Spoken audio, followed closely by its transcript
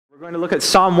We're going to look at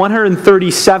Psalm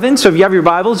 137. So if you have your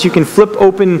Bibles, you can flip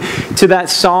open to that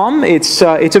psalm. It's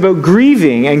about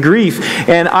grieving and grief.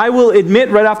 And I will admit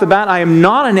right off the bat, I am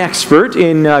not an expert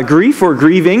in grief or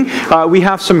grieving. We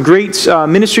have some great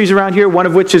ministries around here, one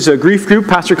of which is a grief group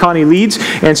Pastor Connie leads.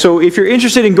 And so if you're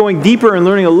interested in going deeper and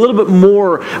learning a little bit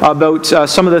more about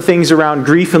some of the things around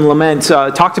grief and lament,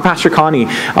 talk to Pastor Connie.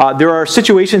 There are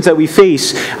situations that we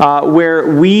face where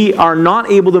we are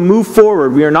not able to move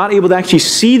forward. We are not able to actually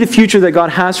see the future that God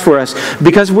has for us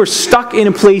because we're stuck in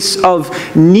a place of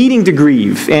needing to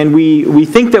grieve, and we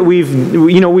think that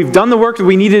we've done the work that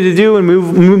we needed to do and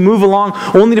move along,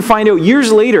 only to find out years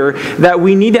later that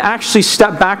we need to actually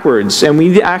step backwards and we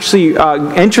need to actually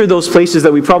enter those places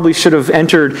that we probably should have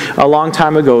entered a long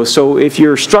time ago. So if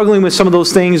you're struggling with some of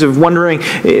those things of wondering,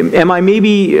 am I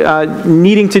maybe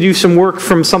needing to do some work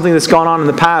from something that's gone on in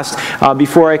the past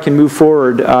before I can move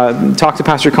forward, talk to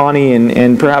Pastor Connie,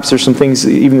 and perhaps there's some things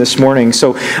even this morning.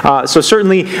 So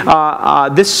certainly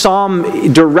this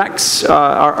psalm directs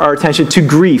our attention to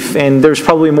grief, and there's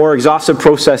probably a more exhaustive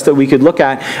process that we could look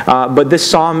at. But this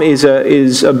psalm is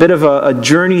a bit of a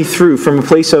journey through from a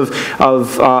place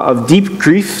of deep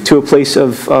grief to a place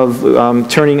of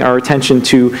turning our attention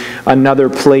to another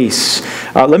place.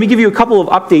 Let me give you a couple of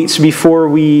updates before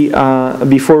we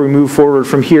move forward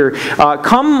from here.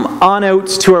 Come on out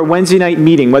to our Wednesday night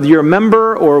meeting, whether you're a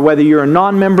member or whether you're a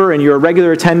non-member and you're a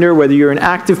regular attender, whether you're an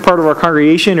active part of our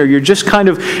congregation or you're just kind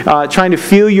of trying to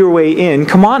feel your way in.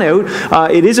 Come on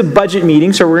out. It is a budget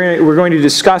meeting, so we're going to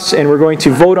discuss and we're going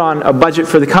to vote on a budget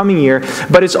for the coming year.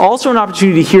 But it's also an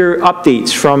opportunity to hear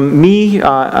updates from me,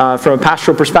 from a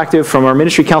pastoral perspective, from our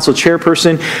ministry council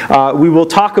chairperson. We will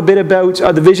talk a bit about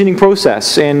the visioning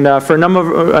process, and for a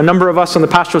number of us on the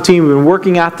pastoral team, we've been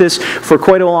working at this for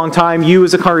quite a long time. You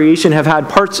as a congregation have had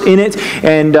parts in it,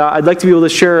 and I'd like to be able to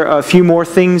share a few more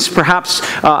things, perhaps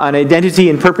an identity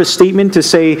and purpose statement to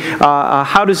say,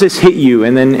 how does this hit you?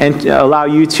 And then allow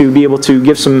you to be able to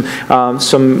give some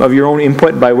of your own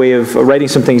input by way of writing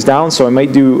some things down. So I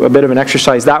might do a bit of an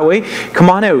exercise that way. Come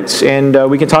on out, and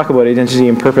we can talk about identity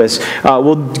and purpose.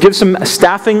 We'll give some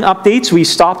staffing updates. We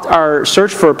stopped our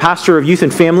search for a pastor of youth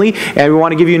and family, and we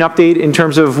want to give you an update in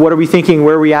terms of what are we thinking,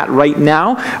 where are we at right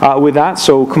now with that.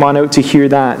 So come on out to hear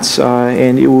that,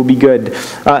 and it will be good.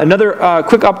 Another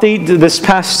quick update. This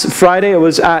past Friday, I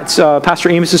was at Pastor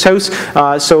Amos's house.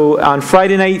 So on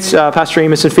Friday night, Pastor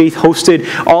Amos and Faith hosted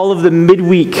all of the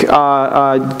midweek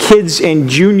kids and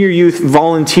junior youth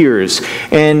volunteers,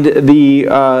 and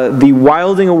the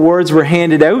Wilding Awards were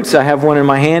handed out. I have one in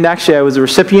my hand. Actually, I was a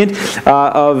recipient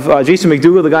of Jason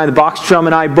McDougall, the guy in the box drum,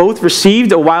 and I both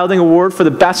received a Wilding Award for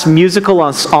the best musical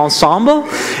ensemble,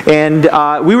 and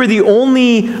we were the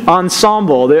only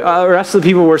ensemble. The rest of the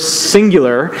people were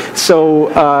singular,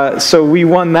 so we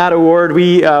won that award.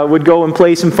 We would go and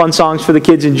play some fun songs for the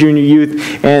kids and junior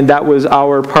youth, and that was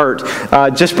our part.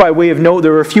 Just by way of note,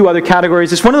 there were a few other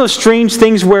categories. It's one of those strange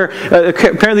things where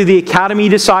apparently the Academy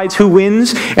decides who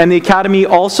wins, and the Academy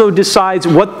also decides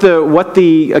what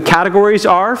the categories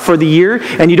are for the year,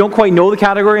 and you don't quite know the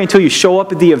category until you show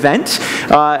up at the event.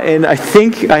 And I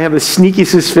think I have a sneaky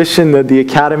suspicion that the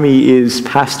Academy is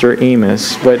Pastor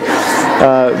Amos, but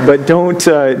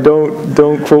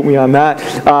don't quote me on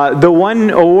that. The one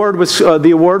award was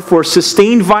the award for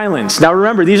sustained violence. Now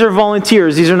remember, these are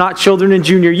volunteers. These are not children and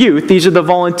junior youth. These are the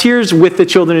volunteers with the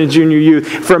children and junior youth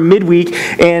for midweek.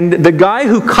 And the guy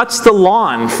who cuts the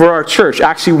lawn for our church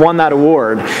actually won that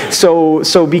award.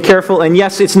 So be careful. And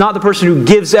yes, it's not the person who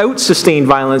gives out sustained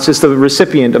violence. It's the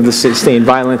recipient of the sustained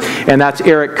violence. And that's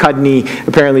Eric Cudney.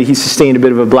 Apparently he sustained a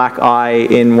bit of a black eye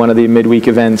in one of the midweek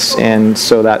events. And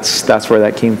so that's where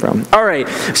that came from. All right.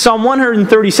 Psalm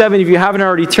 137, if you haven't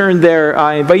already turned there,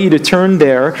 I invite you to turn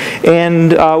there.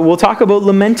 And we'll talk about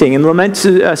lamenting. And lament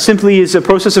simply is a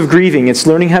process of grieving. It's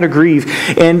learning how to grieve.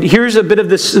 And here's a bit of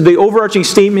the overarching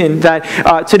statement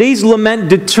that today's lament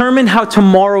determine how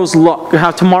tomorrow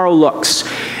looks.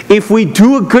 If we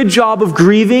do a good job of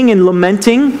grieving and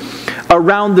lamenting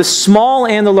around the small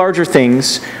and the larger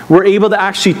things, we're able to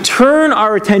actually turn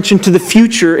our attention to the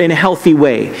future in a healthy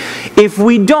way. If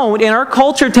we don't, and our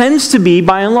culture tends to be,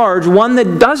 by and large, one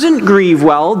that doesn't grieve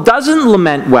well, doesn't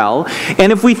lament well,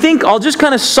 and if we think, I'll just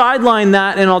kind of sideline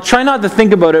that and I'll try not to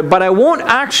think about it, but I won't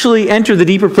actually enter the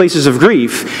deeper places of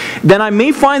grief, then I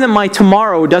may find that my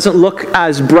tomorrow doesn't look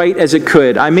as bright as it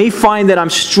could. I may find that I'm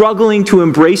struggling to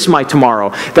embrace my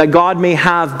tomorrow, that God may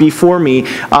have before me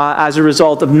as a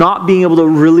result of not being being able to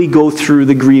really go through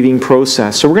the grieving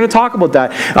process. So we're going to talk about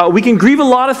that. We can grieve a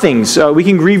lot of things. We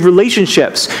can grieve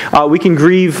relationships. We can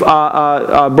grieve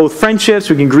both friendships.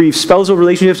 We can grieve spousal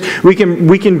relationships. We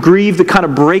can grieve the kind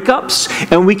of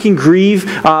breakups, and we can grieve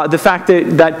the fact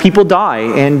that people die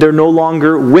and they're no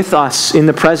longer with us in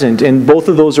the present. And both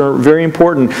of those are very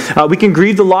important. We can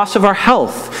grieve the loss of our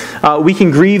health. We can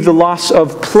grieve the loss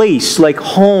of place, like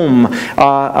home,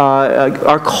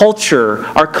 our culture,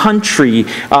 our country,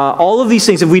 all of these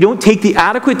things. If we don't take the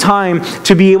adequate time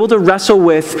to be able to wrestle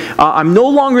with, I'm no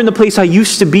longer in the place I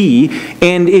used to be,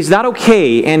 and is that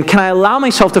okay? And can I allow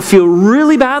myself to feel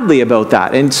really badly about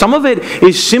that? And some of it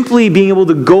is simply being able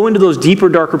to go into those deeper,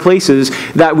 darker places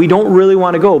that we don't really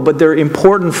want to go, but they're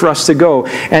important for us to go.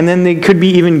 And then they could be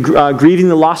even grieving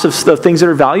the loss of things that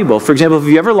are valuable. For example, if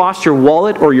you ever lost your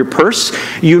wallet or your purse,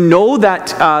 you know that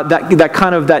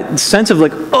kind of that sense of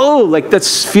like, oh, like that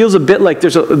feels a bit like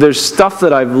there's stuff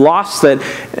that I've lost that,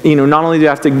 not only do I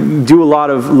have to do a lot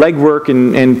of legwork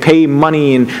and pay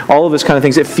money and all of this kind of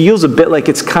things, it feels a bit like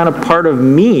it's kind of part of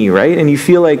me, right? And you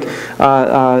feel like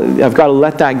I've got to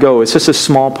let that go. It's just a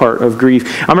small part of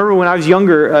grief. I remember when I was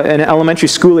younger, in elementary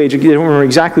school age, I don't remember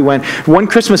exactly when, one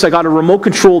Christmas I got a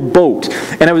remote-controlled boat,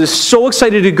 and I was so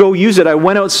excited to go use it. I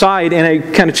went outside and I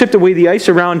kind of chipped away the ice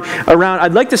around.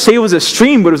 I'd like to say it was a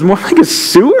stream, but it was more like a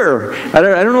sewer. I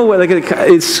don't know what, like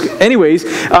it's. Anyways,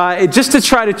 just to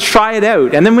try it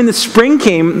out. And then when the spring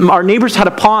came, our neighbors had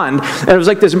a pond, and it was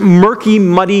like this murky,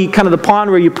 muddy kind of the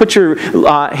pond where you put your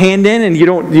hand in and you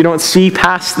don't see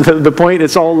past the point.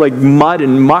 It's all like mud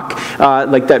and muck,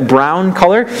 like that brown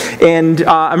color. And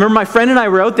I remember my friend and I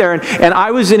were out there, and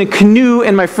I was in a canoe,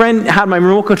 and my friend had my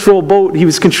remote control boat. He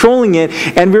was controlling it,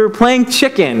 and we were playing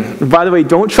chicken. By the way,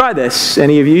 don't try this.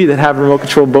 Any of you that have remote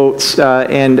control boats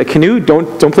and a canoe,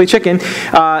 don't play chicken,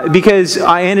 because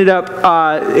I ended up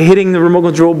hitting the remote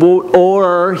control boat,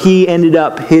 or he ended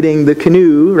up hitting the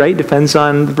canoe, right? Depends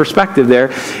on the perspective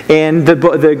there. And the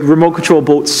remote control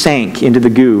boat sank into the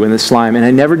goo and the slime, and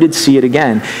I never did see it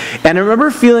again. And I remember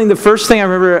the first thing I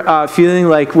remember feeling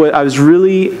like I was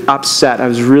really upset. I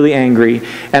was really angry.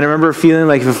 And I remember feeling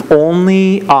like if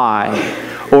only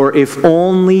or if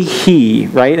only he,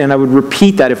 right? And I would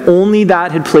repeat that. If only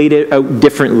that had played it out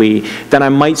differently, then I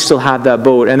might still have that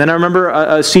boat. And then I remember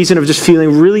a season of just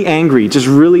feeling really angry, just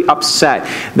really upset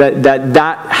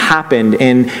that happened,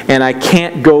 and I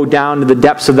can't go down to the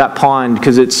depths of that pond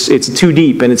because it's too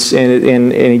deep, and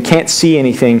you can't see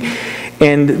anything.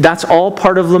 And that's all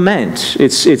part of lament.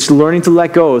 It's learning to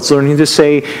let go. It's learning to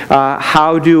say,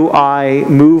 how do I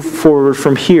move forward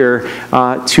from here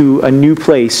to a new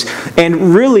place?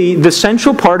 And really, the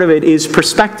central part of it is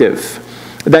perspective.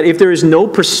 That if there is no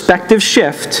perspective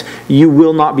shift, you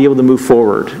will not be able to move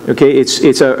forward. Okay,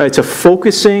 it's a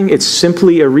focusing. It's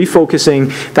simply a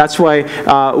refocusing. That's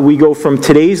why we go from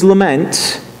today's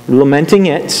lamenting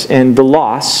it and the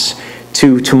loss,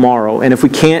 to tomorrow. And if we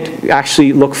can't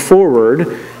actually look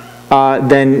forward,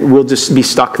 then we'll just be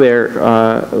stuck there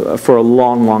for a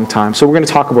long, long time. So we're going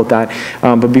to talk about that.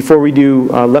 But before we do,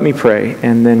 let me pray,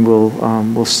 and then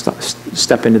we'll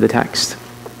step into the text.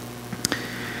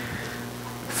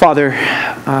 Father,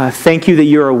 thank you that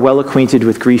you are well acquainted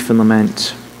with grief and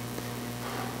lament.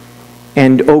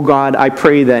 And, oh God, I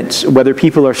pray that whether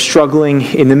people are struggling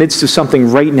in the midst of something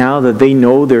right now that they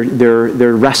know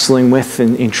they're wrestling with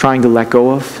and trying to let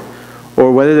go of,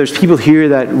 or whether there's people here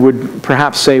that would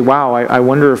perhaps say, wow, I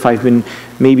wonder if I've been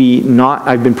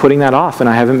putting that off and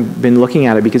I haven't been looking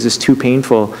at it because it's too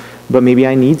painful, but maybe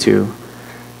I need to.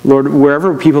 Lord,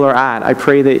 wherever people are at, I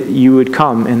pray that you would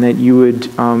come and that you would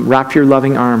wrap your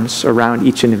loving arms around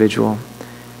each individual.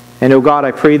 And, oh God,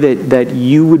 I pray that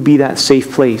you would be that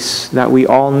safe place that we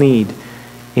all need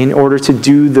in order to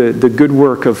do the good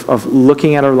work of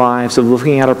looking at our lives, of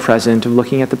looking at our present, of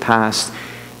looking at the past,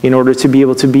 in order to be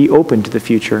able to be open to the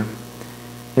future.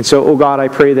 And so, oh God, I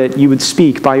pray that you would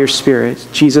speak by your Spirit.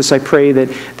 Jesus, I pray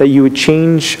that you would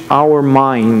change our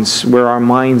minds where our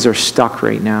minds are stuck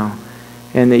right now,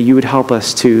 and that you would help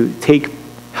us to take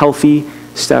healthy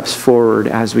steps forward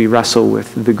as we wrestle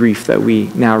with the grief that we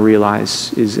now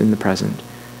realize is in the present.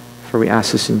 For we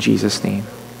ask this in Jesus' name.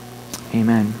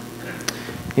 Amen.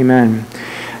 Amen.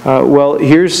 Well,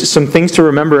 here's some things to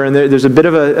remember, and there's a bit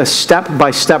of a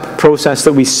step-by-step process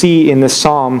that we see in this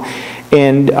psalm.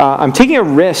 And I'm taking a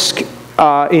risk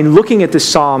in looking at this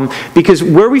psalm, because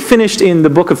where we finished in the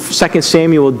book of 2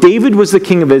 Samuel, David was the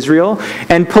king of Israel,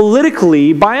 and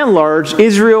politically, by and large,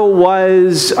 Israel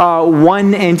was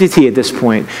one entity at this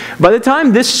point. By the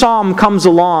time this psalm comes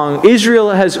along,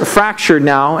 Israel has fractured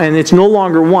now, and it's no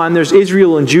longer one. There's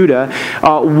Israel and Judah.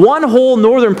 One whole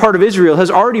northern part of Israel has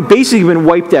already basically been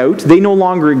wiped out. They no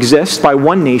longer exist by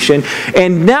one nation.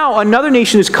 And now another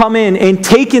nation has come in and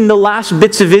taken the last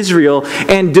bits of Israel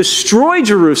and destroyed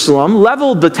Jerusalem,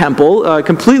 leveled the temple,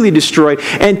 completely destroyed,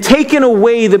 and taken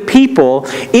away the people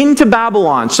into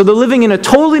Babylon. So they're living in a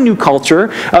totally new culture.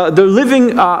 They're living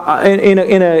in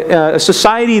a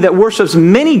society that worships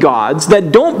many gods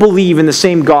that don't believe in the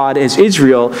same God as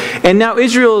Israel. And now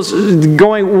Israel's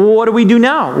going, what do we do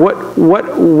now?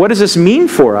 What does this mean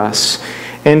for us?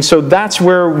 And so that's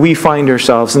where we find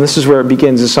ourselves. And this is where it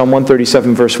begins in Psalm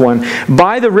 137, verse 1.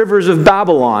 By the rivers of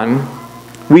Babylon,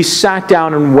 we sat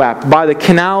down and wept. By the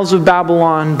canals of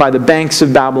Babylon, by the banks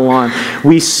of Babylon,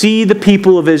 we see the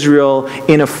people of Israel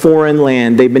in a foreign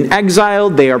land. They've been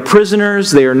exiled. They are prisoners.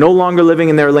 They are no longer living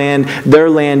in their land. Their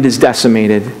land is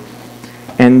decimated.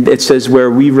 And it says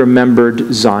where we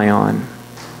remembered Zion.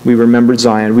 We remembered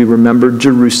Zion. We remembered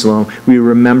Jerusalem. We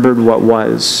remembered what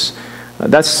was.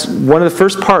 That's one of the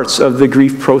first parts of the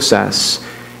grief process,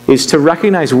 is to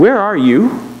recognize, where are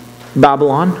you,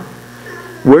 Babylon?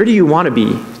 Where do you want to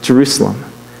be, Jerusalem?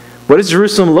 What does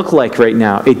Jerusalem look like right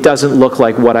now? It doesn't look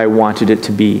like what I wanted it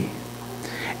to be.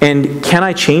 And can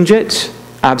I change it?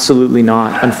 Absolutely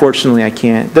not. Unfortunately, I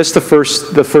can't. That's the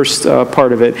first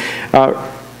part of it.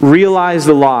 Realize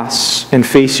the loss and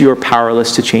face you are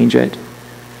powerless to change it.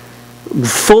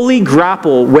 Fully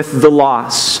grapple with the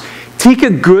loss. Take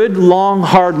a good, long,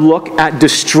 hard look at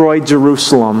destroyed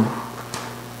Jerusalem.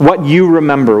 What you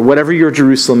remember, whatever your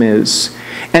Jerusalem is.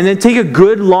 And then take a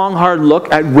good, long, hard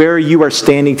look at where you are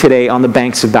standing today on the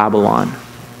banks of Babylon.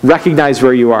 Recognize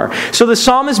where you are. So the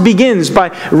psalmist begins by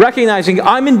recognizing,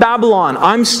 I'm in Babylon.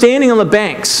 I'm standing on the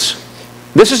banks.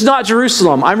 This is not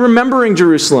Jerusalem. I'm remembering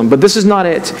Jerusalem, but this is not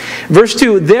it. Verse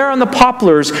 2, there on the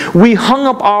poplars, we hung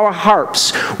up our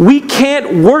harps. We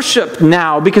can't worship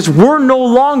now because we're no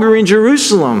longer in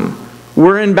Jerusalem.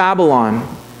 We're in Babylon.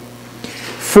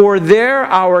 For there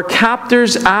our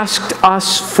captors asked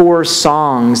us for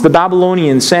songs. The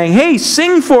Babylonians saying, hey,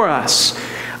 sing for us.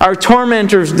 Our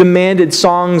tormentors demanded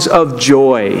songs of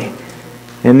joy.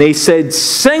 And they said,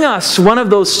 sing us one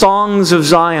of those songs of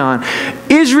Zion.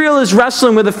 Israel is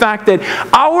wrestling with the fact that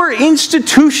our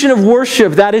institution of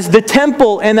worship, that is the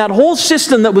temple and that whole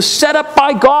system that was set up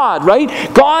by God,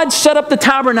 right? God set up the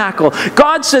tabernacle.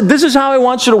 God said, this is how I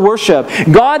want you to worship.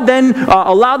 God then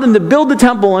allowed them to build the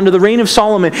temple under the reign of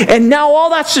Solomon. And now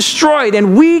all that's destroyed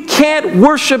and we can't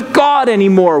worship God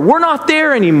anymore. We're not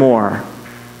there anymore.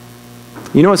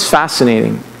 You know what's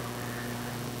fascinating?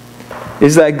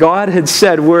 Is that God had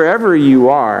said, wherever you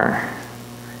are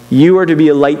to be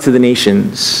a light to the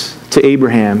nations. To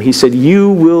Abraham, he said,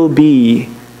 you will be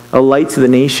a light to the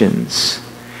nations.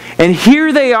 And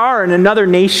here they are in another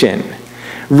nation,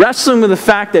 wrestling with the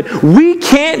fact that we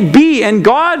can't be, and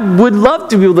God would love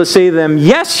to be able to say to them,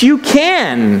 yes, you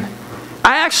can.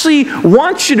 I actually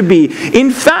want you to be. In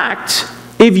fact,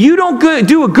 if you don't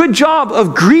do a good job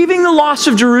of grieving the loss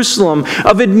of Jerusalem,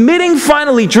 of admitting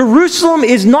finally Jerusalem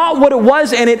is not what it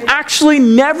was and it actually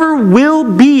never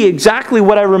will be exactly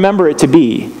what I remember it to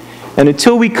be. And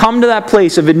until we come to that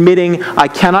place of admitting I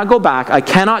cannot go back, I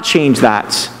cannot change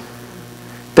that,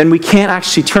 then we can't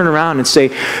actually turn around and say,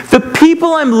 the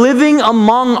people I'm living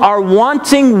among are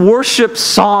wanting worship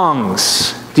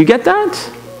songs. Do you get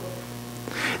that?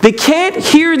 They can't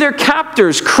hear their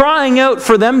captors crying out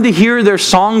for them to hear their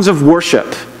songs of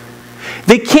worship.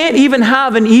 They can't even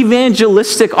have an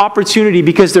evangelistic opportunity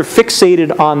because they're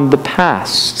fixated on the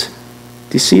past.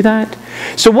 Do you see that?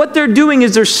 So what they're doing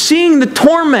is they're seeing the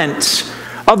torment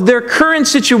of their current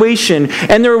situation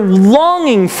and they're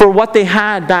longing for what they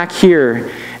had back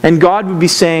here. And God would be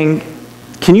saying,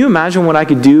 can you imagine what I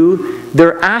could do?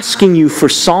 They're asking you for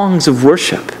songs of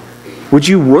worship. Would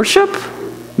you worship?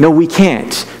 No, we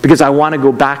can't, because I want to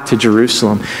go back to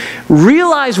Jerusalem.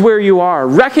 Realize where you are.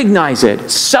 Recognize it.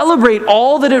 Celebrate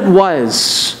all that it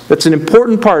was. That's an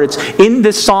important part. It's in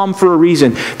this psalm for a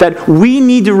reason, that we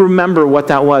need to remember what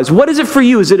that was. What is it for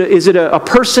you? Is it a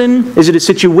person? Is it a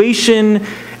situation?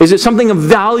 Is it something of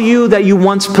value that you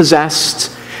once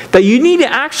possessed? That you need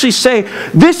to actually say,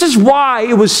 this is why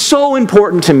it was so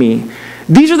important to me.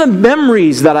 These are the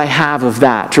memories that I have of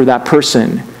that or that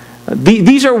person.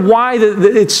 These are why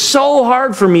it's so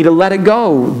hard for me to let it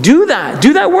go. Do that.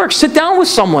 Do that work. Sit down with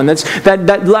someone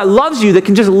that loves you, that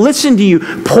can just listen to you.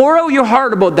 Pour out your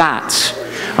heart about that.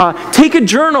 take a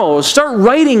journal, start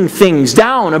writing things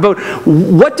down about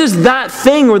what does that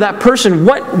thing or that person,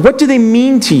 what do they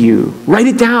mean to you? Write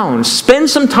it down. Spend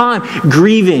some time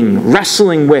grieving,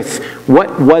 wrestling with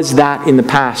what was that in the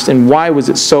past and why was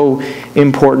it so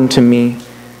important to me?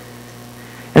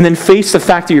 And then face the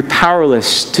fact that you're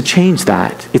powerless to change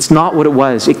that. It's not what it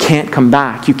was. It can't come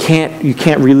back. You can't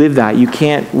relive that. You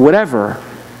can't whatever.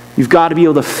 You've got to be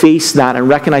able to face that and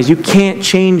recognize you can't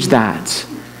change that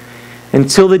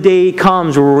until the day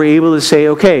comes where we're able to say,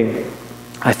 okay,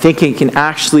 I think I can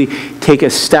actually take a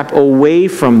step away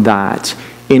from that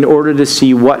in order to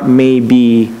see what may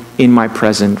be in my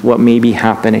present, what may be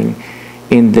happening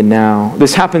in the now.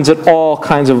 This happens at all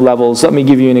kinds of levels. Let me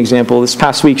give you an example. This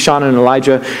past week, Sean and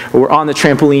Elijah were on the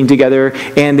trampoline together,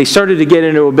 and they started to get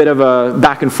into a bit of a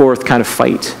back and forth kind of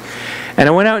fight. And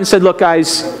I went out and said, look,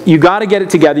 guys, you got to get it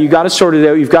together. You got to sort it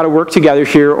out. You've got to work together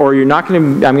here, or you're not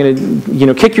going to. I'm going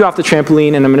to, kick you off the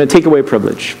trampoline, and I'm going to take away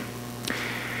privilege.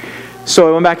 So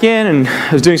I went back in, and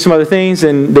I was doing some other things,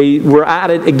 and they were at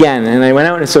it again. And I went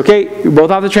out and said, okay, you're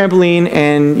both off the trampoline,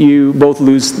 and you both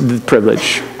lose the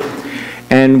privilege.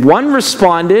 And one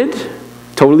responded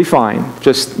totally fine.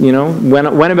 Just, went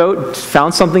about,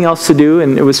 found something else to do,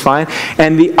 and it was fine.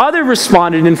 And the other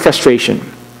responded in frustration.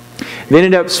 They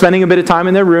ended up spending a bit of time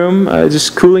in their room,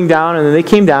 just cooling down, and then they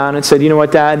came down and said, you know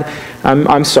what, Dad,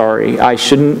 I'm sorry. I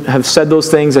shouldn't have said those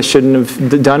things. I shouldn't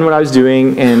have done what I was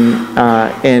doing, and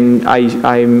I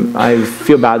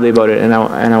feel badly about it, and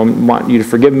I want you to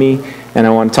forgive me, and I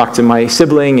want to talk to my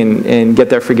sibling and get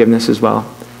their forgiveness as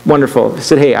well. Wonderful. I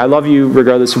said, hey, I love you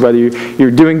regardless of whether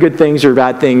you're doing good things or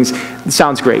bad things. It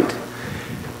sounds great.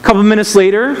 A couple minutes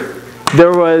later,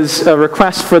 there was a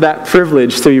request for that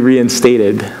privilege to be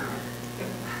reinstated.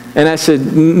 And I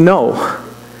said, no.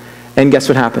 And guess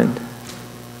what happened?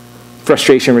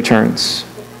 Frustration returns.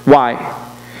 Why?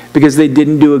 Because they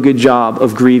didn't do a good job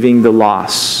of grieving the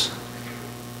loss.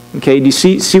 Okay, do you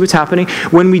see what's happening?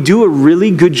 When we do a really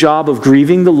good job of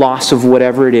grieving the loss of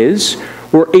whatever it is,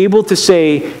 we're able to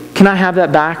say, can I have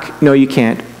that back? No, you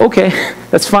can't. Okay,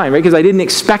 that's fine, right? Because I didn't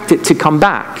expect it to come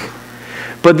back.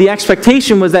 But the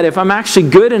expectation was that if I'm actually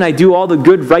good and I do all the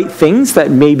good, right things,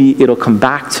 that maybe it'll come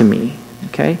back to me.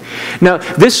 Okay? Now,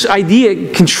 this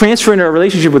idea can transfer into our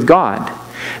relationship with God.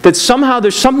 That somehow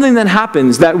there's something that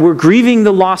happens that we're grieving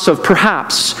the loss of,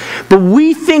 perhaps, but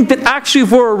we think that actually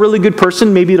if we're a really good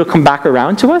person, maybe it'll come back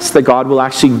around to us, that God will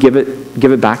actually give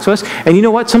it back to us. And you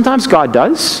know what? Sometimes God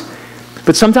does,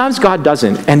 but sometimes God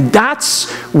doesn't. And that's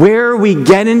where we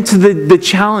get into the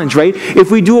challenge, right?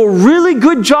 If we do a really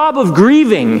good job of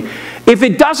grieving, if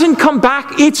it doesn't come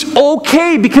back, it's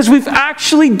okay because we've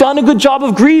actually done a good job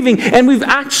of grieving and we've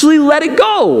actually let it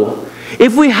go.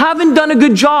 If we haven't done a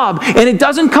good job and it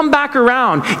doesn't come back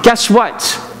around, guess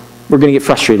what? We're going to get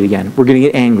frustrated again. We're going to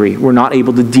get angry. We're not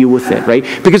able to deal with it, right?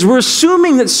 Because we're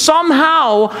assuming that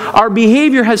somehow our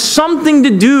behavior has something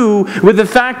to do with the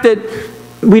fact that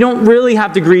we don't really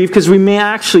have to grieve because we may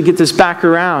actually get this back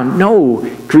around. No,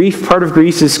 part of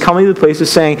grief is coming to the place of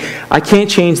saying, I can't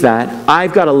change that.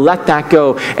 I've got to let that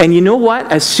go. And you know what?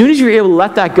 As soon as you're able to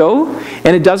let that go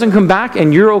and it doesn't come back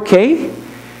and you're okay,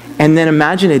 and then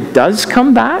imagine it does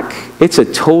come back, it's a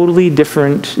totally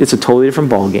different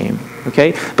ball game.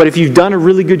 Okay? But if you've done a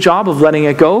really good job of letting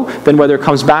it go, then whether it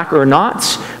comes back or not,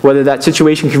 whether that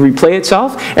situation can replay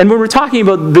itself. And when we're talking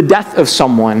about the death of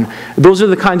someone, those are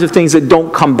the kinds of things that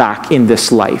don't come back in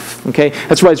this life. Okay?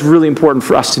 That's why it's really important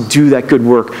for us to do that good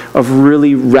work of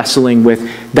really wrestling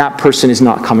with that person is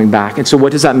not coming back. And so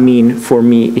what does that mean for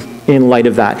me in light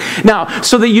of that? Now,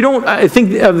 so that you don't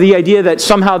think of the idea that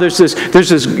somehow there's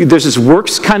this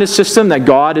works kind of system, that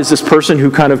God is this person who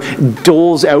kind of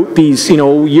doles out these,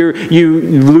 you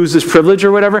lose this privilege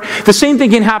or whatever. The same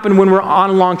thing can happen when we're on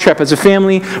a long trip. As a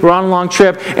family, we're on a long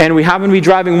trip, and we happen to be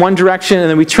driving one direction, and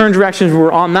then we turn directions,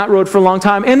 we're on that road for a long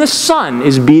time, and the sun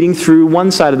is beating through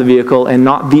one side of the vehicle and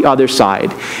not the other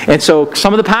side. And so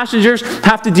some of the passengers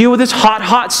have to deal with this hot,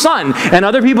 hot sun, and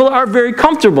other people are very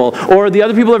comfortable, or the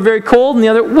other people are very cold, and the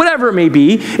other, whatever it may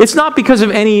be. It's not because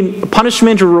of any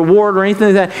punishment or reward or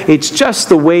anything like that. It's just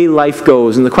the way life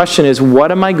goes. And the question is,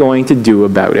 what am I going to do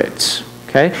about it?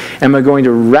 Okay? Am I going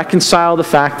to reconcile the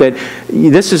fact that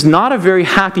this is not a very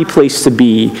happy place to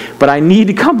be, but I need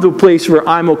to come to a place where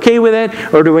I'm okay with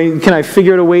it, or can I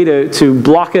figure out a way to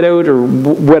block it out or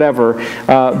whatever?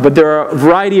 But there are a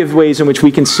variety of ways in which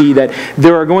we can see that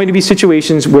there are going to be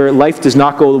situations where life does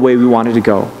not go the way we want it to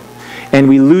go. And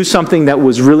we lose something that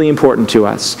was really important to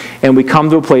us. And we come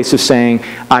to a place of saying,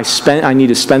 I need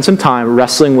to spend some time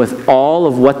wrestling with all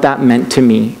of what that meant to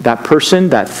me. That person,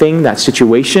 that thing, that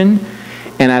situation.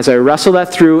 And as I wrestle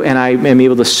that through and I am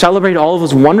able to celebrate all of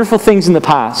those wonderful things in the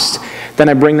past, then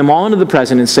I bring them all into the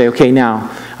present and say, okay, now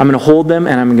I'm going to hold them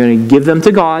and I'm going to give them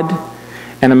to God,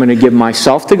 and I'm going to give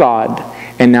myself to God.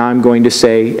 And now I'm going to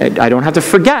say, I don't have to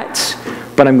forget,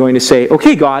 but I'm going to say,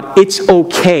 okay, God, it's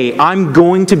okay. I'm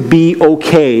going to be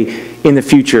okay in the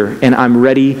future, and I'm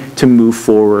ready to move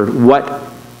forward.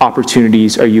 What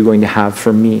opportunities are you going to have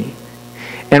for me?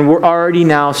 And we're already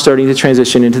now starting to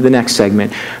transition into the next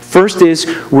segment. First is,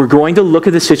 we're going to look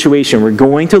at the situation. We're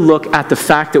going to look at the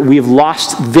fact that we have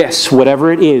lost this,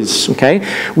 whatever it is, okay?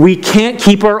 We can't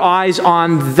keep our eyes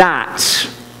on that,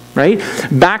 right?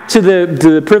 Back to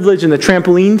the privilege and the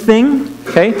trampoline thing,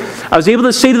 okay? I was able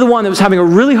to say to the one that was having a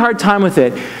really hard time with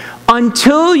it,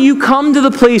 until you come to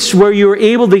the place where you're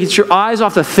able to get your eyes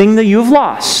off the thing that you've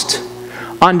lost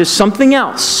onto something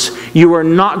else, you are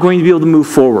not going to be able to move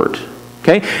forward.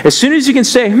 Okay? As soon as you can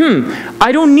say,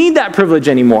 I don't need that privilege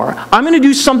anymore. I'm going to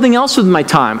do something else with my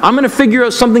time. I'm going to figure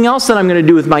out something else that I'm going to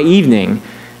do with my evening.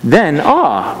 Then,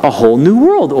 a whole new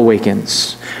world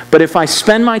awakens. But if I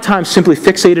spend my time simply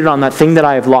fixated on that thing that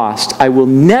I have lost, I will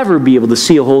never be able to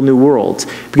see a whole new world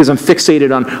because I'm fixated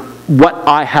on what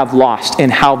I have lost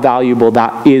and how valuable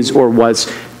that is or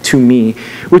was to me.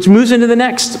 Which moves into the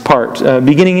next part,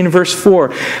 beginning in verse 4.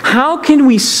 How can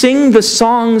we sing the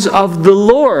songs of the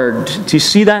Lord? Do you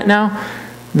see that now?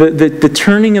 The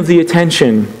turning of the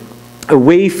attention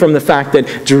away from the fact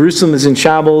that Jerusalem is in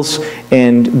shambles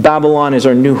and Babylon is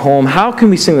our new home. How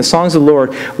can we sing the songs of the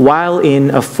Lord while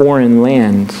in a foreign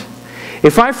land?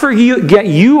 If I forget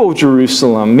you, O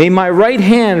Jerusalem, may my right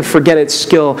hand forget its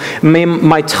skill. May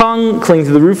my tongue cling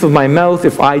to the roof of my mouth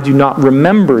if I do not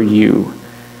remember you.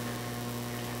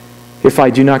 If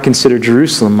I do not consider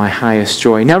Jerusalem my highest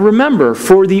joy. Now remember,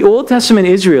 for the Old Testament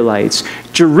Israelites,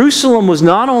 Jerusalem was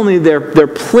not only their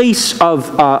place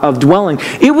of dwelling,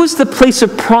 it was the place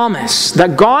of promise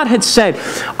that God had said,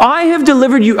 I have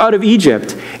delivered you out of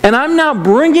Egypt, and I'm now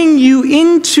bringing you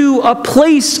into a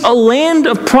place, a land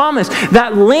of promise.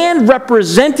 That land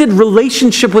represented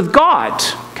relationship with God.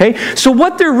 Okay? So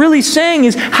what they're really saying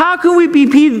is, how can we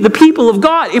be the people of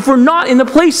God if we're not in the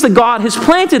place that God has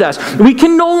planted us? We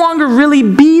can no longer really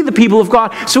be the people of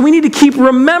God, so we need to keep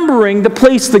remembering the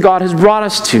place that God has brought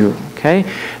us to. Okay?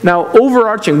 Now,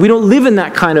 overarching, we don't live in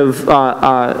that kind of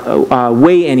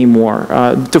way anymore.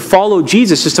 To follow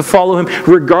Jesus is to follow him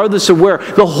regardless of where.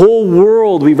 The whole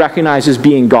world we recognize as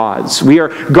being God's. We are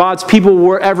God's people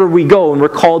wherever we go, and we're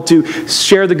called to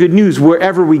share the good news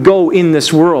wherever we go in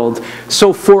this world.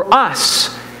 So for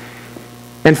us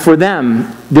and for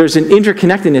them, there's an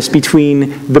interconnectedness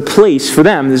between the place. For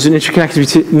them, there's an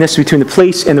interconnectedness between the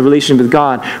place and the relationship with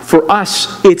God. For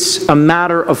us, it's a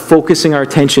matter of focusing our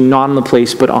attention not on the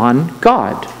place, but on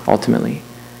God, ultimately.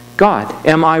 God.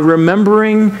 Am I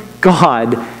remembering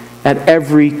God at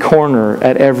every corner,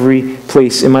 at every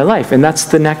place in my life? And that's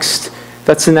the next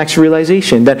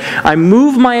realization, that I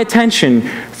move my attention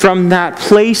from that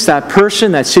place, that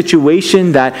person, that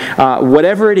situation, that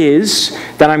whatever it is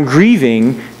that I'm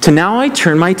grieving, to now I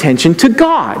turn my attention to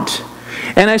God.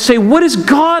 And I say, what is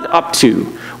God up to?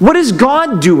 What is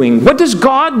God doing? What does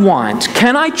God want?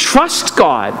 Can I trust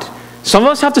God? Some of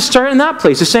us have to start in that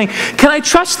place of saying, can I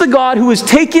trust the God who has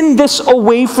taken this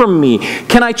away from me?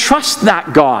 Can I trust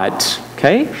that God?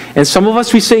 Okay? And some of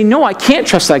us, we say, no, I can't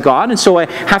trust that God, and so I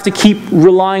have to keep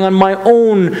relying on my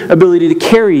own ability to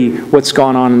carry what's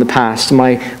gone on in the past,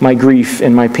 my grief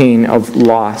and my pain of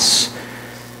loss.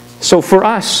 So for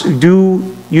us,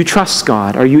 do you trust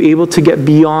God? Are you able to get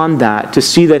beyond that, to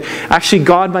see that actually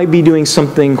God might be doing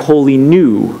something wholly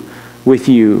new with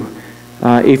you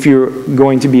if you're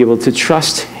going to be able to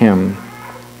trust him?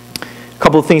 A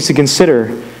couple of things to consider.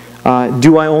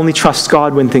 Do I only trust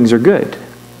God when things are good?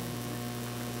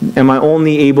 Am I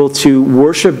only able to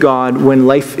worship God when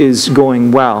life is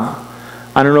going well?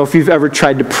 I don't know if you've ever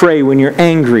tried to pray when you're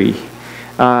angry.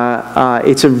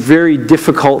 It's a very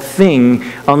difficult thing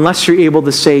unless you're able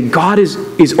to say, God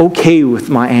is okay with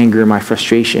my anger and my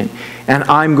frustration, and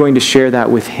I'm going to share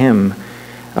that with him.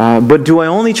 But do I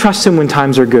only trust him when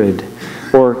times are good?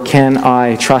 Or can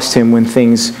I trust him when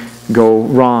things go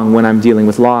wrong, when I'm dealing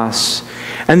with loss?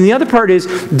 And the other part is,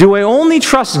 do I only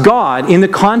trust God in the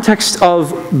context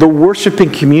of the worshiping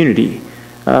community?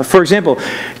 For example,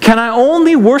 can I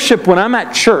only worship when I'm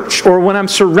at church or when I'm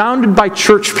surrounded by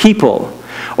church people?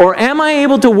 Or am I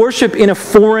able to worship in a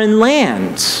foreign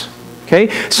land? Okay?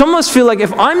 Some of us feel like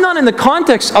if I'm not in the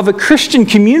context of a Christian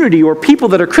community or people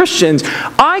that are Christians,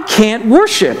 I can't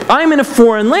worship. I'm in a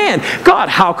foreign land. God,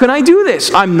 how can I do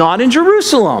this? I'm not in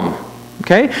Jerusalem.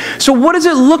 Okay? So what does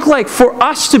it look like for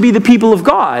us to be the people of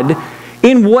God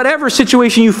in whatever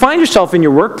situation you find yourself in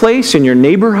your workplace, in your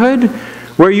neighborhood,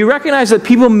 where you recognize that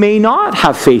people may not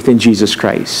have faith in Jesus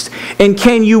Christ? And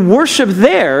can you worship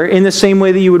there in the same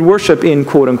way that you would worship in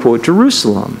quote-unquote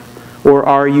Jerusalem? Or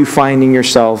are you finding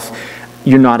yourself,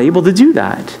 you're not able to do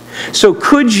that? So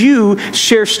could you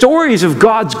share stories of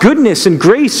God's goodness and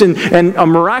grace and a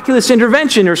miraculous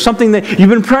intervention, or something that you've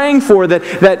been praying for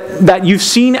that you've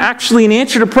seen actually an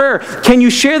answer to prayer? Can you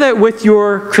share that with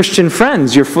your Christian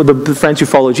friends, the friends who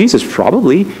follow Jesus?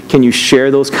 Probably. Can you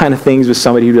share those kind of things with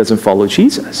somebody who doesn't follow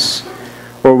Jesus?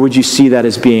 Or would you see that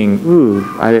as being,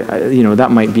 that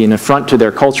might be an affront to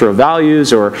their cultural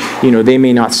values, or, they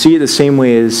may not see it the same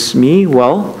way as me?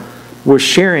 Well, we're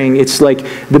sharing. It's like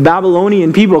the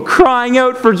Babylonian people crying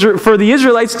out for the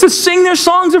Israelites to sing their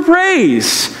songs of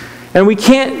praise. And we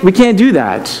can't do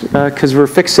that because we're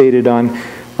fixated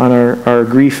on our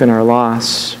grief and our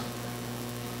loss.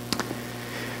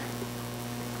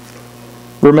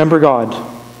 Remember God.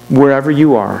 Wherever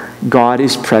you are, God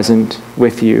is present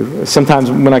with you.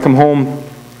 Sometimes when I come home,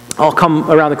 I'll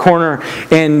come around the corner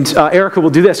and Erica will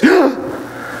do this.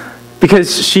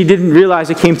 Because she didn't realize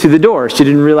I came through the door. She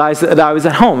didn't realize that I was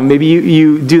at home. Maybe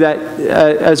you do that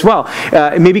as well.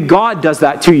 Maybe God does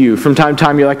that to you from time to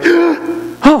time. You're like,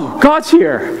 oh, God's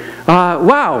here.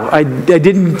 Wow, I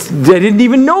didn't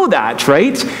even know that,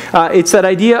 right? It's that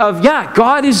idea of,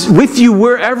 God is with you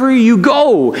wherever you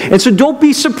go. And so don't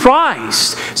be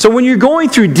surprised. So when you're going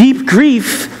through deep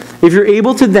grief, if you're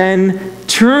able to then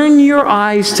turn your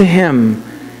eyes to Him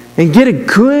and get a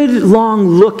good long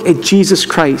look at Jesus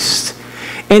Christ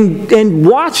and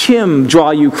watch Him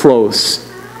draw you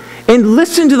close and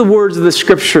listen to the words of the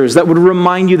Scriptures that would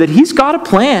remind you that He's got a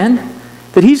plan,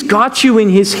 that He's got you in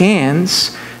His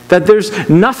hands, that there's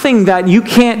nothing that you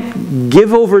can't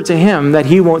give over to Him that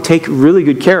He won't take really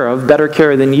good care of, better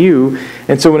care than you.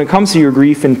 And so when it comes to your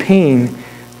grief and pain,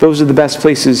 those are the best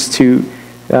places to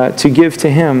give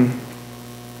to Him.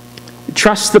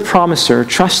 Trust the promiser.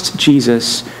 Trust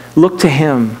Jesus. Look to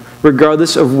Him,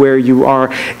 regardless of where you are.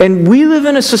 And we live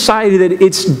in a society that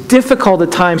it's difficult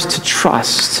at times to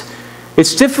trust.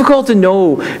 It's difficult to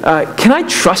know, can I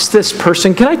trust this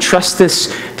person? Can I trust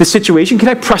this situation? Can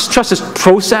I trust this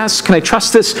process? Can I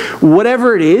trust this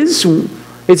whatever it is?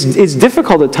 It's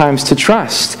difficult at times to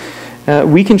trust.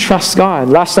 We can trust God.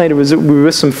 Last night we were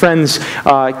with some friends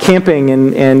camping,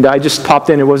 and I just popped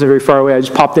in. It wasn't very far away. I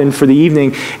just popped in for the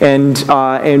evening, and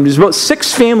there's about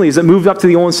 6 families that moved up to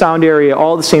the Owen Sound area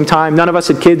all at the same time. None of us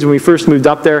had kids when we first moved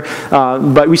up there,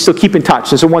 but we still keep in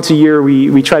touch. And so once a year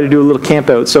we try to do a little camp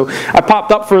out. So I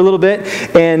popped up for a little bit,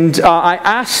 and I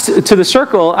asked to the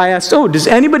circle, oh, does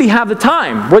anybody have the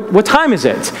time? What time is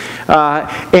it?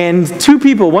 And 2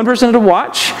 people, one person had a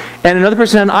watch, and another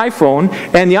person had an iPhone,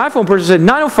 and the iPhone person said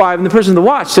 9:05, and the person with the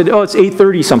watch said, it's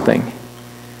 8:30 something.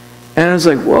 And I was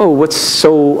like, whoa,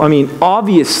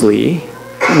 obviously,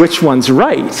 which one's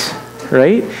right?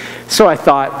 So I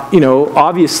thought,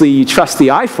 obviously you trust the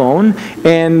iPhone,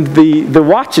 and the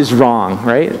watch is wrong,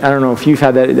 right? I don't know if you've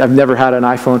had that. I've never had an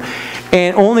iPhone.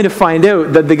 And only to find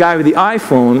out that the guy with the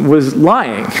iPhone was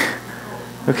lying.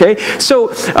 Okay, so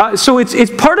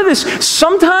it's part of this.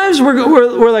 Sometimes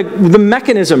we're like the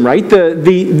mechanism, right?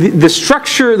 The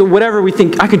structure, the whatever. We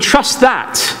think I can trust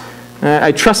that.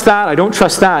 I trust that. I don't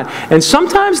trust that. And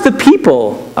sometimes the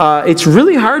people, it's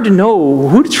really hard to know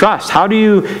who to trust. How do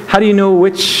you know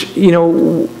which?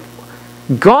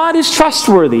 God is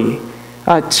trustworthy.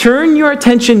 Turn your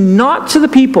attention not to the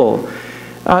people.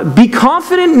 Be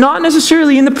confident, not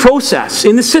necessarily in the process,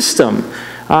 in the system.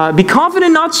 Be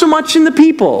confident not so much in the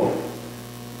people.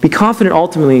 Be confident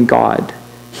ultimately in God.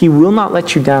 He will not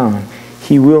let you down.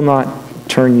 He will not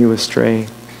turn you astray.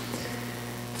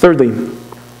 Thirdly,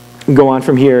 go on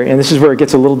from here, and this is where it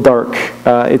gets a little dark.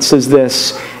 It says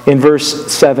this in verse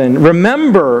 7,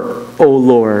 remember, O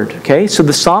Lord. Okay, so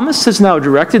the psalmist has now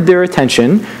directed their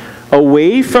attention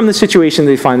away from the situation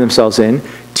they find themselves in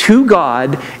to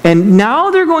God, and now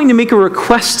they're going to make a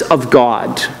request of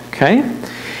God. Okay?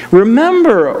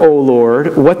 Remember, O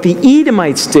Lord, what the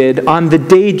Edomites did on the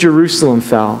day Jerusalem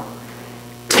fell.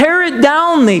 Tear it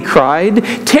down, they cried.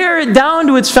 Tear it down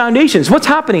to its foundations. What's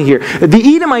happening here?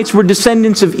 The Edomites were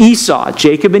descendants of Esau.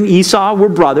 Jacob and Esau were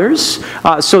brothers,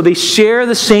 so they share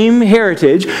the same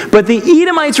heritage. But the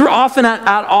Edomites were often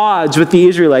at odds with the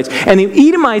Israelites. And the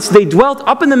Edomites, they dwelt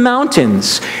up in the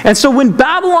mountains. And so when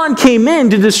Babylon came in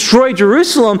to destroy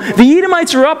Jerusalem, the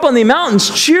Edomites were up on the mountains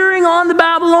cheering on the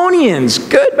Babylonians.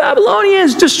 Good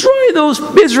Babylonians, destroy those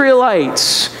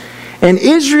Israelites. And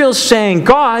Israel's saying,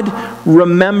 God,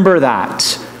 remember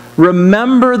that.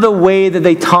 Remember the way that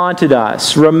they taunted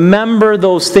us. Remember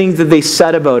those things that they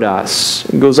said about us.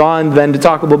 It goes on then to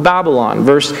talk about Babylon.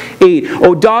 Verse 8,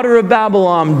 O daughter of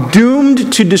Babylon,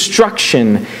 doomed to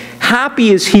destruction, happy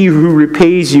is he who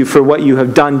repays you for what you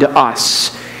have done to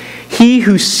us. He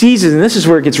who seizes, and this is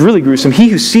where it gets really gruesome, he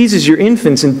who seizes your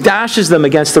infants and dashes them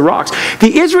against the rocks.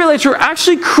 The Israelites were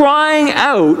actually crying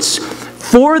out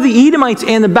for the Edomites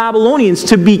and the Babylonians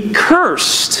to be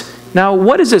cursed. Now,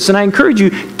 what is this? And I encourage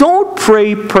you, don't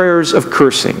pray prayers of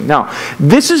cursing. Now,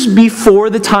 this is before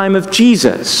the time of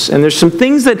Jesus. And there's some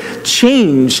things that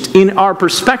changed in our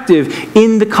perspective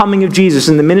in the coming of Jesus,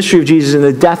 in the ministry of Jesus, in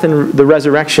the death and the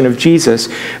resurrection of Jesus.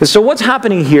 And so what's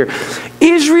happening here?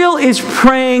 Israel is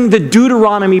praying the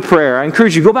Deuteronomy prayer. I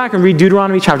encourage you, go back and read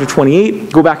Deuteronomy chapter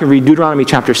 28. Go back and read Deuteronomy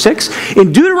chapter 6.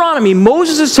 In Deuteronomy,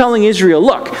 Moses is telling Israel,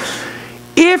 look,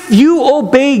 if you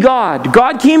obey God,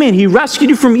 God came in, He rescued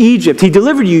you from Egypt, He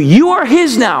delivered you, you are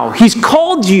His now, He's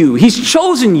called you, He's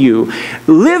chosen you,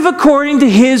 live according to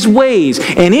His ways,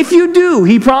 and if you do,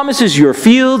 He promises your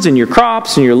fields and your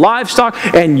crops and your livestock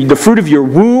and the fruit of your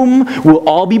womb will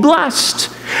all be blessed,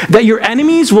 that your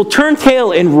enemies will turn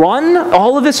tail and run,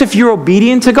 all of this if you're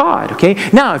obedient to God, okay?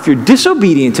 Now, if you're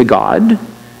disobedient to God,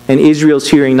 and Israel's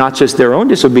hearing not just their own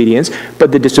disobedience,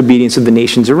 but the disobedience of the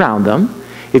nations around them,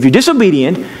 if you're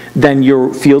disobedient, then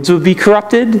your fields will be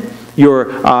corrupted.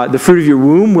 The fruit of your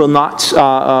womb will not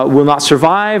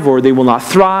survive, or they will not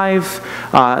thrive.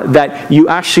 That you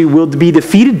actually will be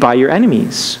defeated by your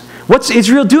enemies. What's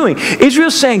Israel doing?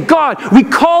 Israel's saying, God, we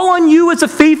call on you as a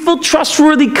faithful,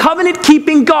 trustworthy,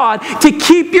 covenant-keeping God to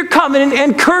keep your covenant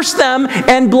and curse them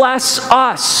and bless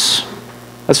us.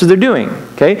 That's what they're doing,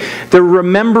 okay? They're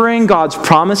remembering God's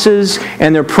promises,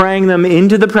 and they're praying them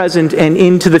into the present and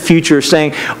into the future,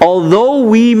 saying, although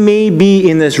we may be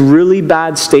in this really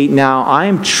bad state now, I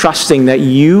am trusting that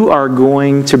you are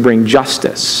going to bring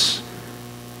justice,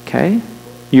 okay?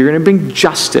 You're going to bring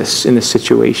justice in this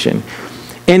situation.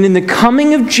 And in the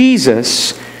coming of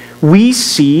Jesus, we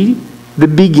see the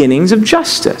beginnings of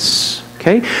justice.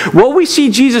 Okay? What we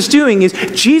see Jesus doing is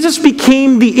Jesus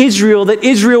became the Israel that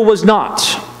Israel was not.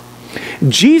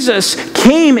 Jesus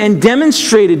came and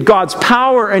demonstrated God's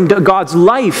power and God's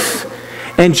life.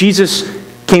 And Jesus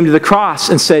came to the cross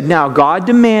and said, now God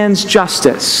demands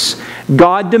justice.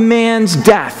 God demands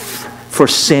death for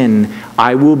sin.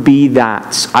 I will be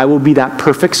that. I will be that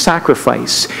perfect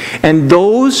sacrifice. And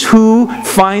those who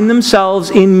find themselves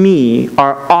in me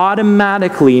are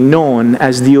automatically known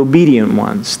as the obedient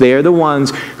ones. They are the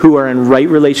ones who are in right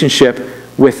relationship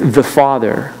with the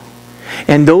Father.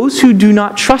 And those who do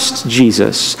not trust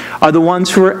Jesus are the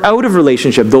ones who are out of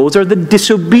relationship. Those are the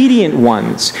disobedient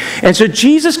ones. And so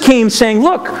Jesus came saying,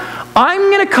 look, I'm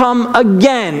going to come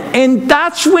again. And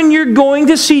that's when you're going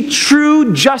to see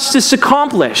true justice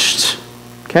accomplished.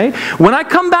 Okay? When I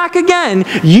come back again,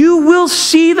 you will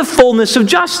see the fullness of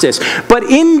justice. But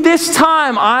in this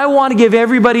time, I want to give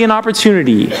everybody an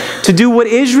opportunity to do what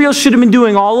Israel should have been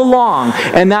doing all along,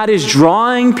 and that is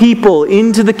drawing people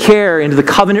into the care, into the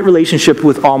covenant relationship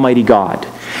with Almighty God.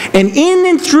 And in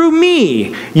and through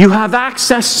me, you have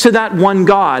access to that one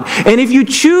God. And if you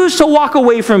choose to walk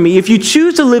away from me, if you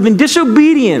choose to live in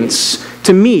disobedience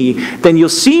to me, then you'll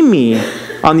see me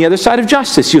on the other side of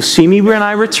justice. You'll see me when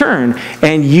I return,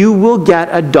 and you will get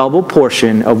a double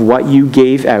portion of what you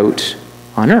gave out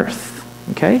on earth.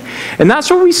 Okay? And that's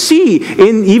what we see,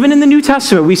 even in the New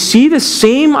Testament. We see the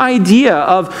same idea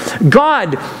of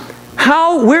God,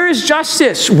 where is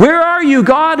justice? Where are you,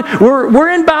 God? We're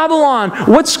in Babylon.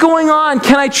 What's going on?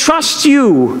 Can I trust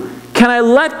you? Can I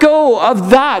let go of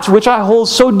that which I hold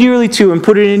so dearly to and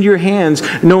put it into your hands,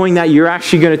 knowing that you're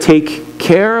actually going to take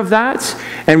care of that?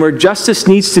 And where justice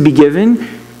needs to be given,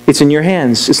 it's in your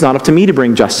hands. It's not up to me to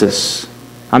bring justice.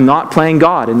 I'm not playing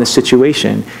God in this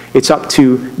situation. It's up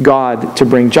to God to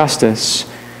bring justice.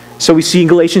 So we see in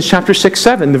Galatians chapter 6,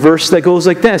 7, the verse that goes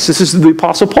like this. This is the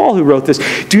Apostle Paul who wrote this.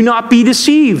 Do not be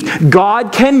deceived.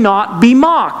 God cannot be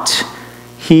mocked.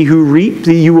 You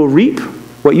will reap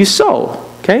what you sow.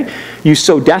 Okay? You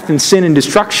sow death and sin and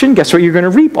destruction. Guess what you're going to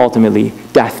reap ultimately?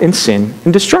 Death and sin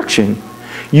and destruction.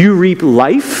 You reap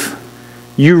life.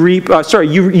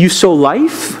 You sow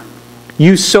life.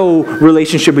 You sow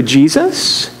relationship with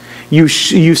Jesus. You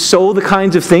sow the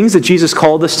kinds of things that Jesus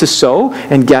called us to sow,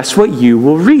 and guess what you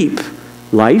will reap?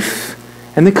 Life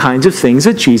and the kinds of things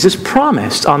that Jesus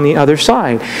promised on the other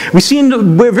side. We see in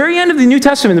the very end of the New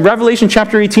Testament, in Revelation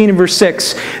chapter 18 and verse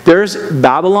 6, there's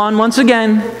Babylon once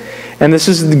again. And this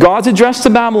is God's address to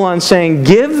Babylon saying,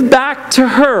 give back to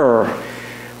her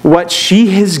what she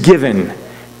has given.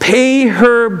 Pay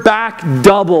her back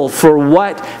double for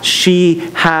what she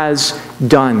has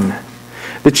done.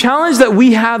 The challenge that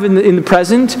we have in the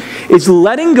present is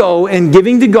letting go and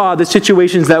giving to God the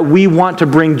situations that we want to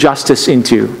bring justice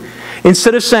into.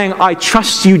 Instead of saying, I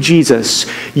trust you, Jesus,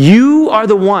 you are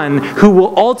the one who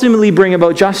will ultimately bring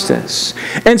about justice.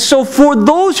 And so for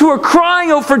those who are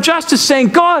crying out for justice, saying,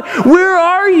 God, where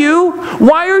are you?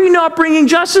 Why are you not bringing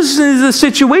justice into the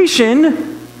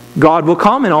situation? God will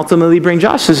come and ultimately bring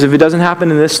justice. If it doesn't happen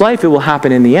in this life, it will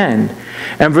happen in the end.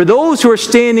 And for those who are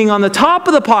standing on the top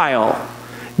of the pile,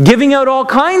 giving out all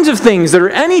kinds of things that are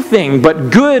anything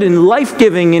but good and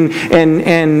life-giving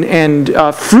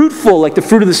and fruitful, like the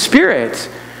fruit of the Spirit,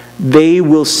 they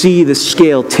will see the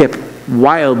scale tip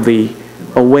wildly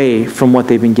away from what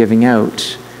they've been giving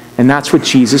out. And that's what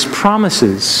Jesus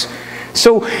promises.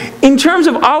 So in terms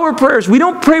of our prayers, we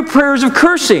don't pray prayers of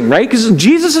cursing, right? Because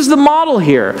Jesus is the model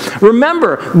here.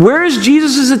 Remember, where is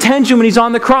Jesus' attention when he's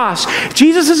on the cross?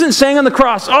 Jesus isn't saying on the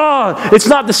cross, oh, it's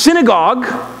not the synagogue,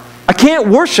 I can't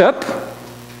worship.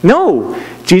 No,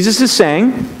 Jesus is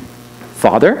saying,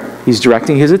 Father, he's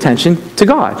directing his attention to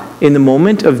God. In the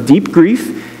moment of deep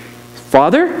grief,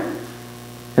 Father,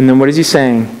 and then what is he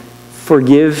saying?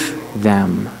 Forgive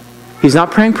them. He's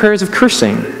not praying prayers of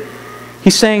cursing.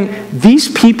 He's saying, these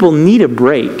people need a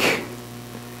break.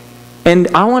 And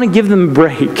I want to give them a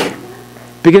break.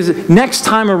 Because next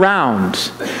time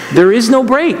around, there is no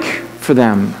break for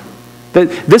them. That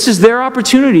this is their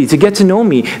opportunity to get to know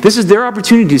me. This is their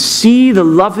opportunity to see the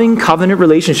loving covenant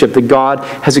relationship that God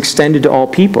has extended to all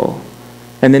people.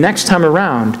 And the next time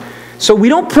around. So we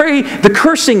don't pray the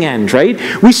cursing end, right?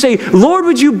 We say, Lord,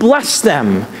 would you bless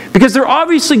them? Because they're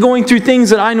obviously going through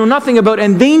things that I know nothing about,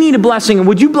 and they need a blessing. And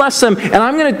would you bless them? And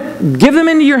I'm going to give them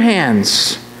into your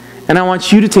hands. And I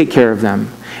want you to take care of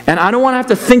them. And I don't want to have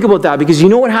to think about that, because you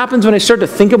know what happens when I start to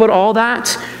think about all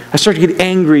that? I start to get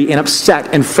angry and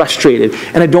upset and frustrated.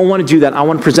 And I don't want to do that. I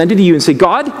want to present it to you and say,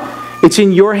 God, it's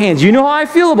in your hands. You know how I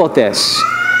feel about this.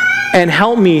 And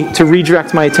help me to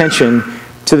redirect my attention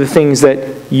to the things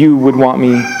that you would want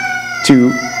me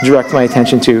to direct my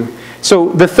attention to. So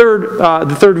the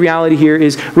third reality here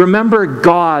is remember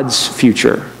God's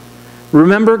future.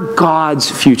 Remember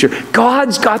God's future.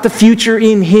 God's got the future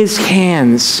in his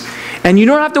hands. And you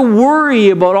don't have to worry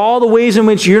about all the ways in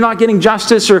which you're not getting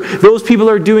justice, or those people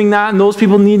are doing that and those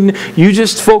people need. You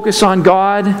just focus on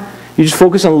God. You just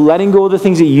focus on letting go of the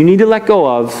things that you need to let go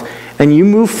of, and you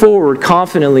move forward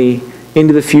confidently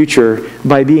into the future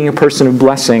by being a person of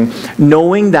blessing,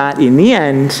 knowing that in the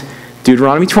end,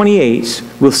 Deuteronomy 28,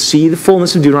 we'll see the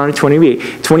fullness of Deuteronomy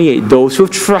 28. Those who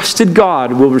have trusted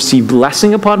God will receive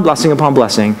blessing upon blessing upon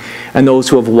blessing. And those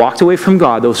who have walked away from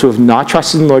God, those who have not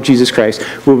trusted in the Lord Jesus Christ,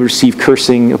 will receive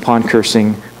cursing upon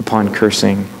cursing upon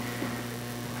cursing.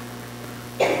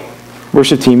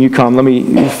 Worship team, you come. Let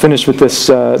me finish with this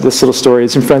little story.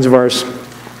 It's some friends of ours.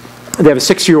 They have a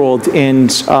 6-year-old, and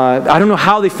I don't know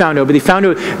how they found out, but they found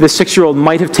out the 6-year-old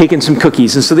might have taken some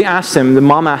cookies. And so they asked him, the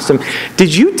mom asked him,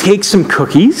 did you take some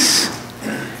cookies?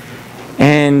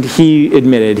 And he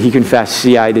admitted, he confessed,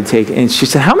 yeah, I did take. And she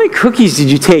said, how many cookies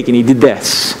did you take? And he did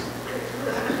this.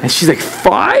 And she's like,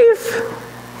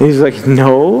 5? And he's like,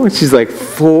 no. And she's like,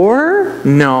 4?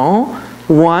 No.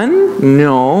 1?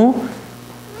 No.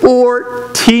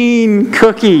 14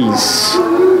 cookies.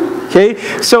 Okay,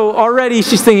 so already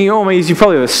she's thinking, oh my, you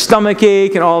probably have a stomach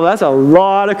ache and all that. That's a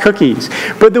lot of cookies.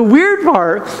 But the weird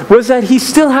part was that he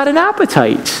still had an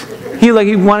appetite. He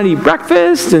wanted to eat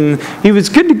breakfast and he was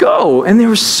good to go. And they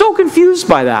were so confused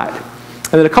by that.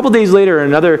 And then a couple days later,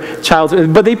 another child,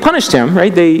 but they punished him,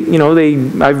 right?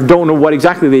 I don't know what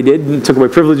exactly they did, took away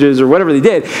privileges or whatever they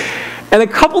did. And a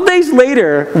couple days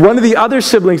later, one of the other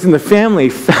siblings in the family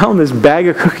found this bag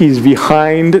of cookies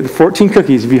 14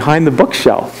 cookies behind the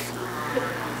bookshelf.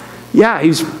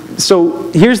 Yeah, so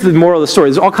here's the moral of the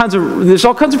story. There's all kinds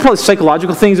of probably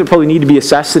psychological things that probably need to be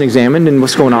assessed and examined and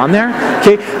what's going on there.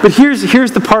 Okay, but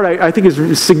here's the part I think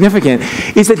is significant,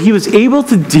 is that he was able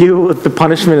to deal with the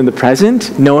punishment in the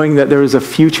present, knowing that there was a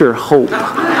future hope.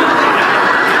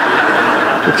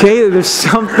 Okay, there's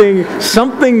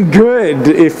something good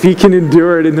if he can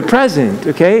endure it in the present,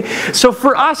 okay? So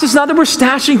for us, it's not that we're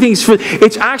stashing things,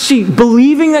 it's actually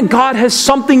believing that God has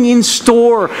something in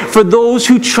store for those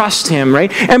who trust him,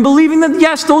 right? And believing that,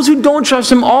 yes, those who don't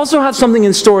trust him also have something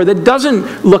in store that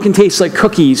doesn't look and taste like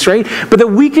cookies, right? But that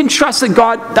we can trust that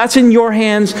God, that's in your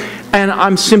hands, and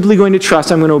I'm simply going to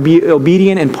trust. I'm going to be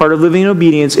obedient, and part of living in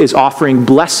obedience is offering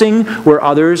blessing where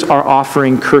others are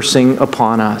offering cursing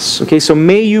upon us. Okay, so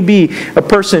may you be a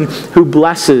person who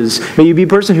blesses. May you be a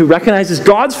person who recognizes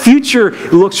God's future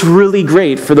looks really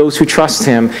great for those who trust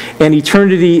Him, and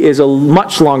eternity is a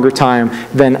much longer time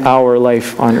than our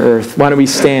life on earth. Why don't we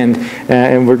stand,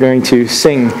 and we're going to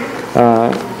sing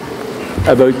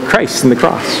about Christ and the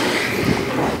cross.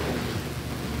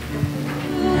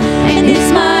 And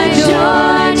it's my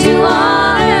joy to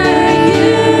honor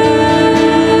you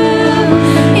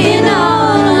in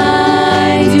all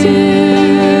I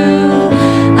do.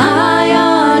 I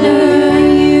honor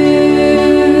you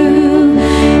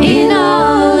in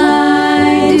all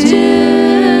I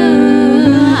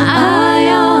do. I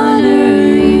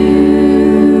honor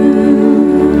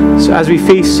you. So as we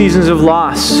face seasons of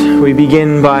loss, we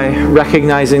begin by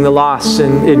recognizing the loss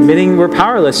and admitting we're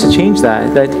powerless to change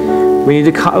that we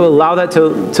need to allow that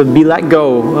to be let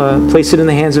go, place it in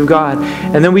the hands of God.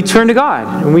 And then we turn to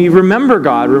God, and we remember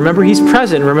God, remember He's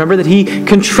present, remember that He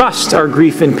can trust our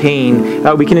grief and pain.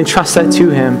 We can entrust that to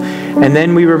Him. And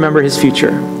then we remember His future.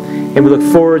 And we look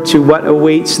forward to what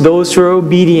awaits those who are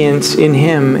obedient in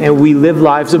Him, and we live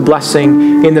lives of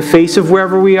blessing in the face of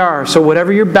wherever we are. So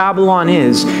whatever your Babylon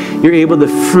is, you're able to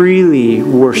freely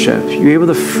worship. You're able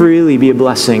to freely be a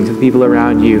blessing to the people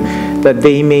around you, that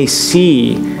they may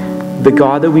see the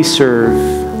God that we serve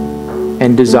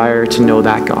and desire to know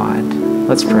that God.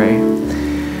 Let's pray.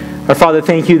 Our Father,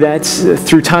 thank you that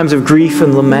through times of grief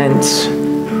and lament,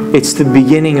 it's the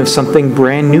beginning of something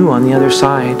brand new on the other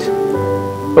side.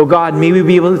 Oh God, may we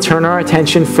be able to turn our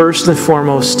attention first and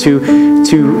foremost to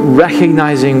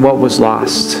recognizing what was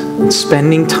lost and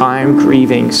spending time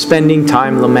grieving, spending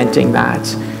time lamenting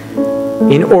that,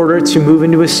 in order to move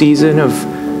into a season of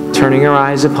turning our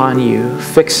eyes upon you,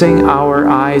 fixing our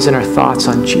eyes and our thoughts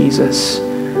on Jesus,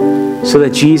 so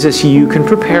that Jesus, you can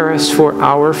prepare us for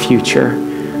our future.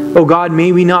 Oh God,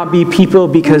 may we not be people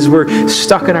because we're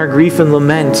stuck in our grief and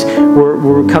lament.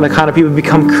 We're kind of people who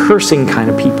become cursing kind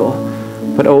of people.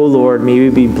 But oh Lord, may we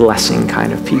be blessing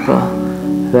kind of people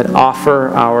that offer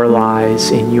our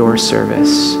lives in your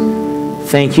service.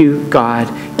 Thank you, God.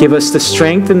 Give us the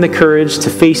strength and the courage to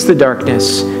face the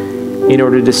darkness in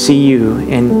order to see you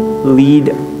and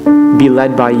be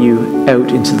led by you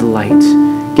out into the light.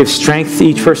 Give strength to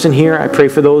each person here. I pray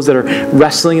for those that are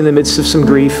wrestling in the midst of some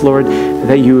grief, Lord,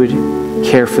 that you would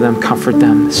care for them, comfort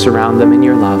them, surround them in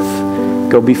your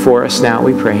love. Go before us now,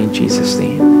 we pray in Jesus'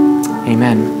 name.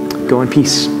 Amen. Go in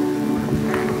peace.